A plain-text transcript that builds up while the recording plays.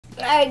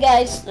Alright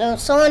guys, so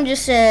someone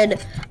just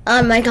said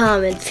on my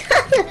comments,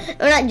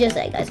 or not just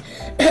that guys,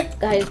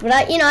 but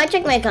I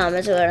check my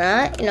comments or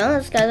not,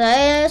 that's guys,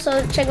 I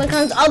also check my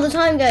comments all the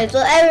time guys,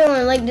 so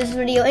everyone like this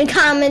video and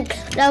comment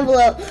down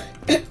below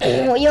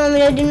what you want me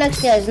to do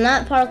next guys,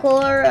 not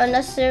parkour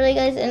unnecessarily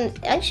guys, and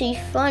actually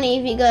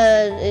funny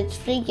because it's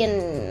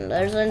freaking,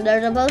 there's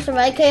a poster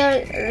by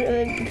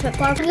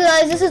parkour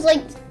guys, this is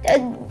like,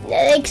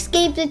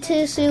 escape the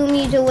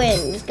Tsumi to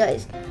win, this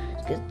guys.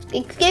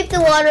 Escape the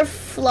water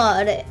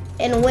flood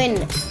and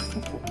win.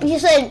 He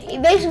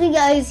said, basically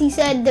guys, he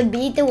said to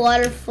beat the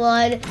water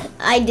flood,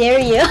 I dare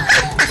you.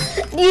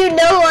 Do you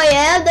know who I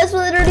am? That's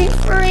literally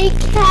free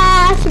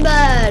cash,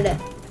 man.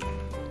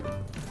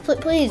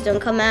 Please don't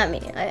come at me.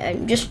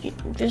 I'm just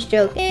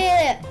joking.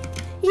 Yeah.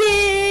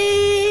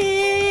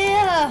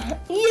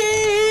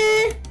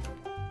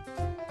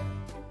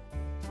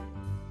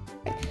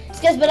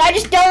 Guys, but I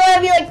just don't want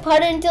to be like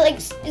put into like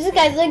this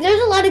guys. Like,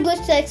 there's a lot of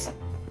glitches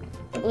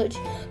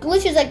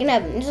that can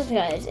happen. This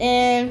guys,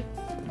 and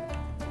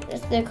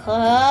it's the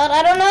cloud.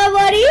 I don't know,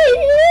 buddy.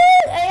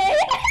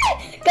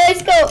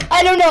 Guys, go.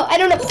 I don't know.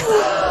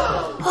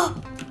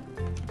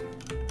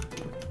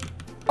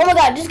 Oh my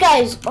God, just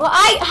guys.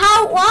 Why?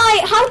 How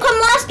come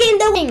last game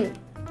the wing?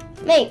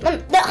 Mate,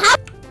 man, I'm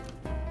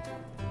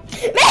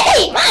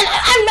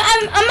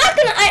not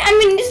gonna. I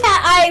mean,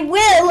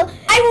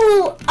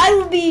 I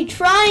will be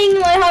trying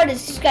my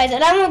hardest, guys,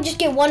 and I won't just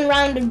get one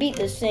round to beat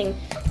this thing.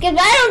 Because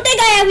I don't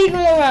think I have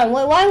even one round.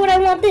 Why would I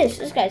want this?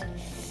 This guys,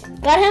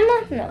 got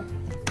hammer? No.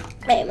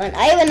 Hey man,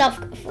 I have enough.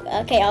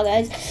 Okay,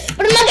 guys,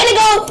 but I'm not gonna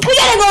go. We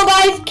gotta go,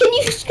 guys. Can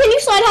you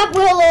slide hop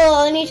wheel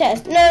any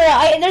test? No.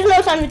 There's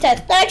no time to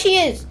test. There actually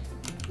is.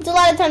 It's a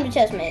lot of time to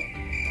test, mate.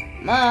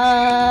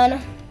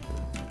 Man.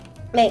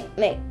 Mate,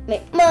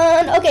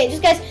 man. Okay,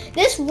 just guys,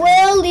 this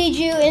will lead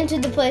you into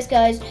the place,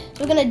 guys. So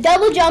we're gonna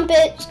double jump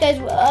it, just guys.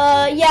 No,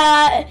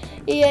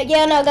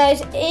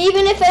 guys.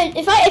 Even if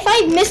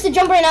I miss the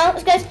jump right now,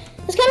 this guys,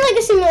 it's kind of like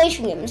a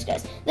simulation game, this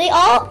guys.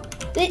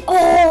 Okay.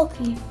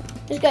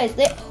 This guys,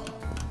 did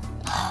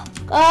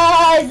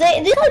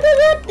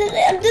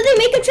they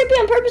make a trippy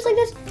on purpose like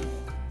this?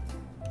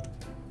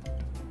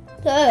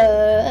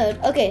 Good.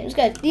 Okay, this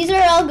guys, these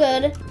are all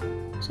good.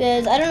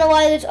 Because I don't know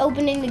why it's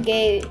opening the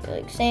gate,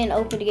 like saying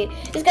open the gate.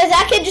 This guys,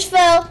 that kid just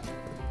fell.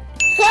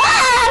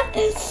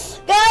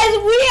 Guys,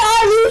 we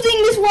are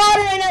losing this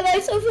water right now,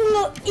 guys. So if we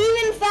go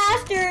even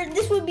faster,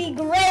 this would be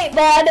great,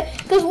 bud.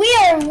 Because we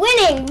are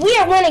winning. We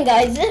are winning,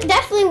 guys. This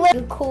definitely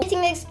win. Cool.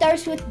 Anything that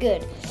starts with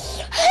good.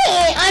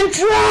 Hey, I'm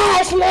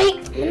trash,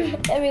 mate.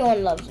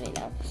 Everyone loves me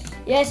now.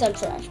 Yes, I'm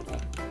trash,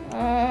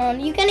 mate.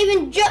 You can't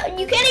even jump.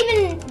 You can't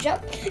even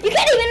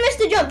miss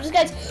the jump. This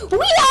guys, we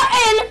are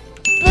in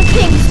the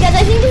pigs, guys.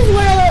 I think this is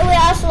where we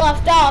also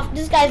left off,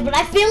 this guys. But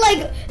I feel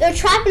like they're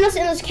trapping us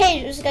in this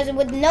cage, this guys,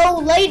 with no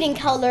lighting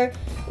color.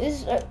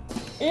 This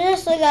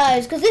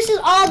guys, because this is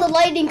all the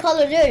lighting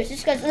color there is.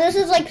 This guys, this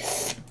is like.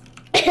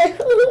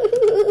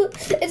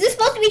 Is this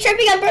supposed to be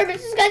tripping on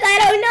purpose, this guys? I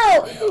don't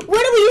know.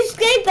 Where do we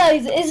escape,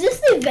 guys? Is this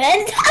the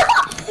event?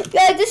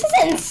 Guys, this is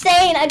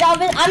insane.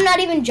 I'm not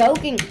even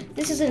joking.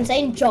 This is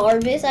insane,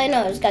 Jarvis. I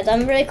know, this guys.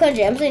 I'm really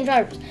cringy. I'm saying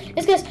Jarvis.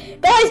 This guys,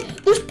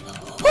 there's.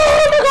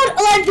 Oh my God!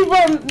 A lot of people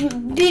are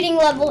beating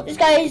level. This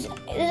guys.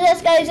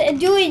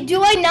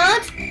 Do I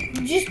not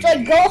just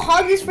like go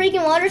hog this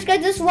freaking water,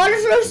 guys? This water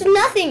source is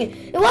nothing.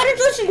 The water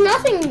source is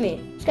nothing to me,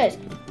 guys.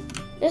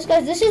 This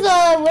is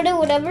a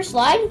whatever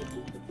slide.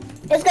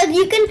 This guys,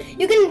 you can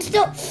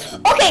still.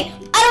 Okay,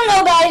 I don't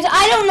know, guys.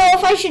 I don't know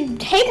if I should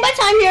take my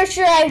time here or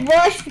should I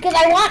rush, because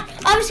I want.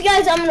 Obviously,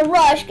 guys, I'm gonna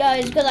rush,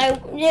 guys, because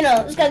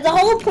this guys. The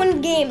whole point of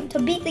the game, to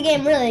beat the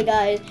game, really,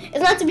 guys,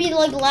 is not to be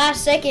like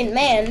last second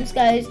man. This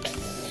guys.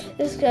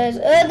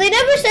 They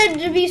never said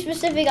to be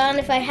specific on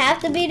if I have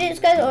to beat it, this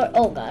guys, or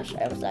oh gosh,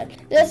 I almost died.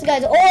 This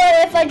guys, or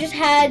if I just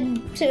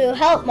had to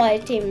help my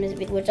team this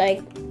beat, which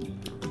I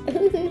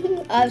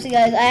obviously,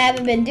 guys, I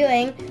haven't been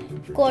doing,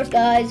 of course,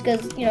 guys,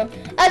 because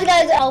as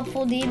guys,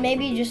 helpful deed.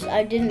 Maybe just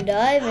I didn't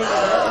die.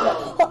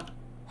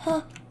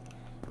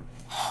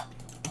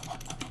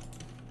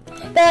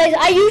 Guys,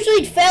 I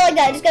usually fail like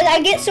that. Just guys,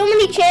 I get so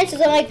many chances.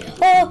 I'm like,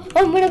 oh,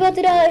 I'm about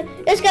to die.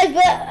 This guys,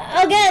 but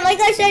again, like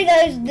I said,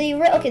 guys,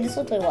 okay, this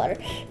looks like water.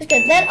 This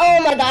guys, then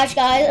oh my gosh,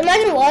 guys,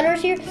 imagine water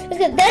is here. This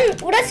guys, then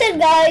what I said,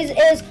 guys,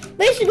 is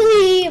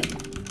basically,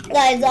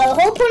 guys, the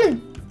whole point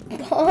of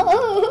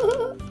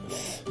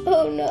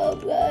oh no,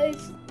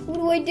 guys, what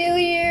do I do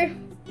here?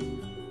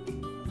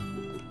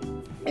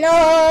 No.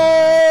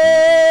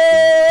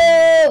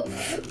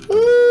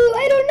 Ooh,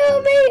 I don't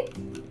know, mate.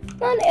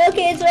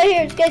 Okay, it's right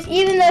here, guys.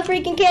 Even the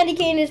freaking candy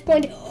cane is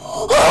pointing.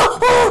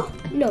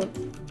 No.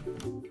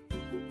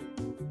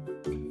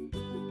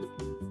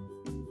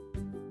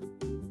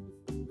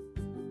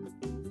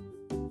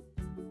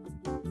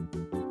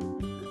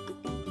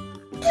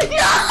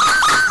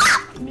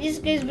 Yes,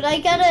 guys, but I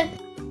gotta.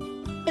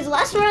 Because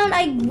last round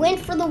I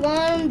went for the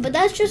one, but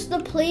that's just the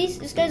place.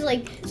 This guy's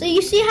like. So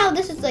you see how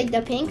this is like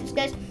the pink, this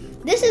guys.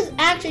 This is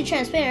actually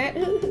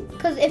transparent,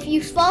 because if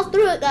you fall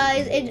through it,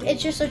 guys,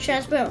 it's just so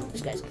transparent,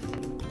 this guys.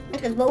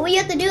 But what you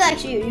have to do,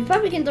 actually, you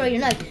probably can throw your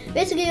knife.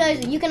 Basically,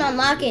 guys, you can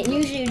unlock it, and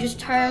usually you just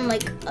turn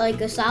like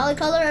a solid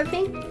color, I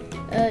think.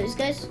 This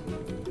guys,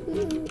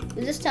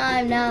 this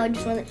time now, I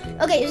just want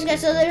to. Okay, this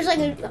guys. So there's like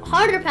a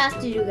harder path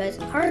to do, guys.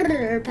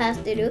 Harder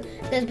path to do,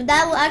 guys. But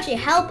that will actually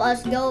help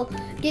us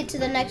get to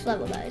the next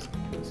level, guys.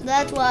 So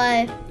that's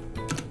why.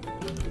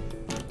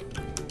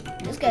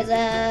 This guy's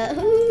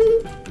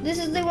this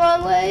is the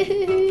wrong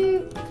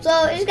way.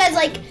 So this guy's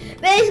like,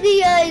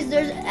 basically, guys,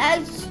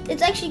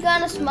 it's actually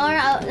kind of smart.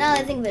 Now that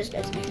I think of this,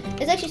 guys,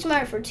 it's actually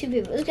smart for 2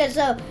 people. This guy,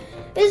 so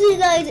basically,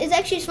 guys, it's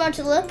actually smart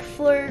to look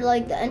for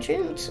like the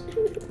entrance.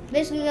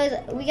 Basically,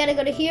 guys, we gotta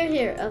go to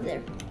here, up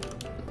there.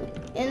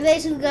 And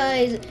basically,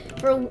 guys,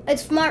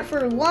 it's smart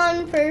for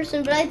 1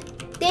 person, but I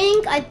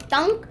think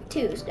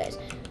 2, guys.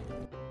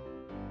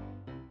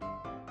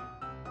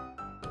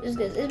 It's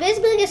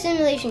basically like a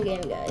simulation game,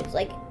 guys.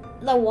 Like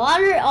the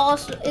water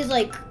also is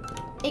like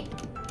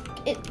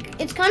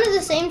it's kind of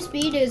the same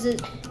speed as a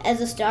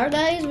star,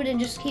 guys, but it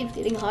just keeps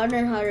getting harder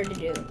and harder to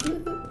do.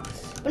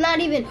 But not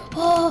even.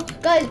 Oh,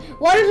 guys,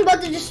 water's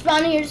about to just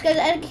spawn in here. Just guys,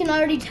 I can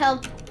already tell.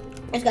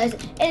 Yes, guys,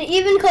 and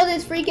even because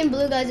it's freaking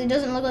blue, guys, it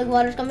doesn't look like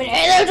water's coming.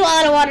 Hey, there's a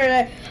lot of water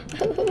there.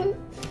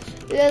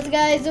 Yes,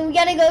 guys, so we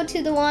gotta go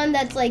to the one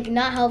that's like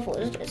not helpful.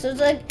 So it's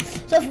like,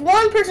 so if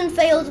 1 person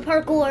fails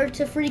parkour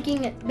to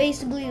freaking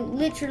basically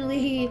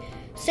literally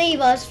save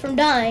us from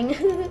dying,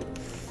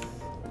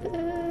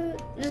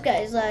 this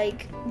guy's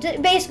like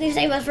basically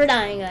save us from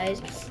dying, guys,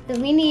 because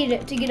we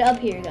need to get up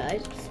here,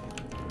 guys.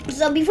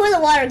 So before the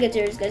water gets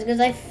here, guys, because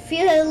I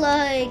feel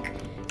like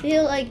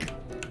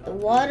the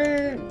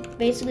water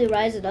basically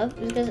rises up,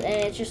 because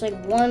and it's just like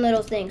one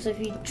little thing. So if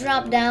you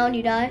drop down,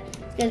 you die.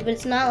 Guys, but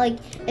it's not like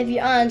if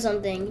you're on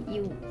something,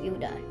 you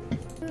die.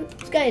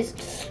 Guys,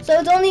 so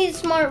it's only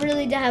smart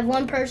really to have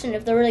 1 person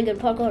if they're really good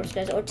parkourers,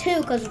 guys, or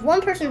 2, because if 1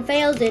 person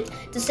fails it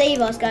to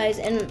save us, guys,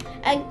 and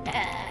I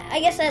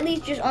guess at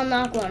least just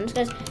unlock 1,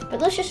 guys.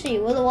 But let's just see,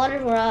 will the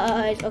waters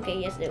rise? Okay,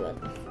 yes they will.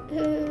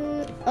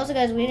 Also,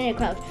 guys, we need to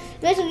crouch.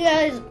 Basically,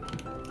 guys,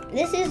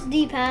 this is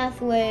the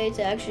pathway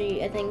to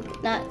actually, I think,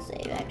 not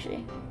save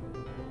actually.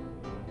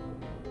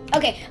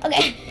 Okay,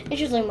 it's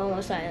just like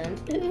Momo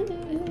silent.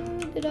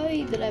 Did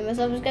I mess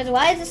up this, guys?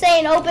 Why is it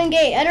saying open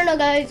gate? I don't know,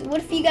 guys. What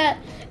if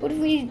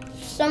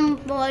someone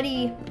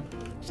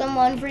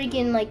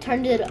freaking like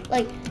turned it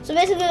like, so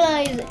basically,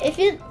 guys, if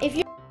you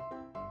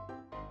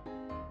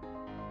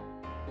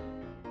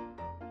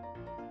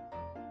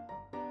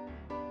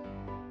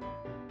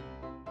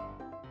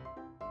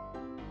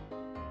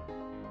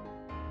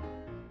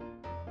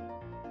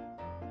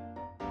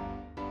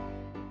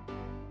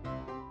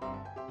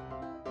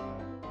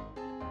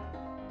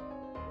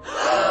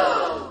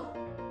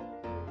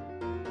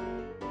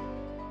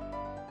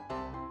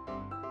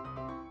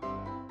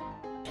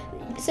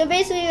So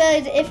basically,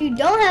 guys, if you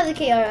don't have the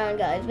KR on,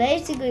 guys,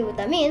 basically what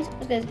that means,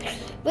 guys,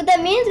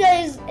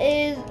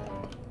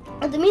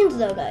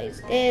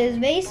 is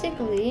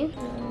basically,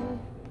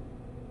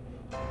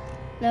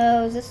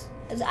 no,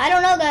 I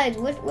don't know, guys,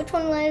 which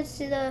one leads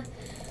to the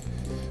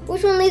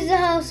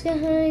house,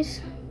 guys?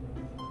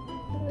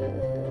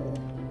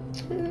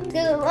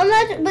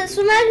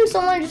 Imagine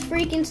someone just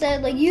freaking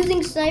said, like,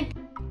 using sniper.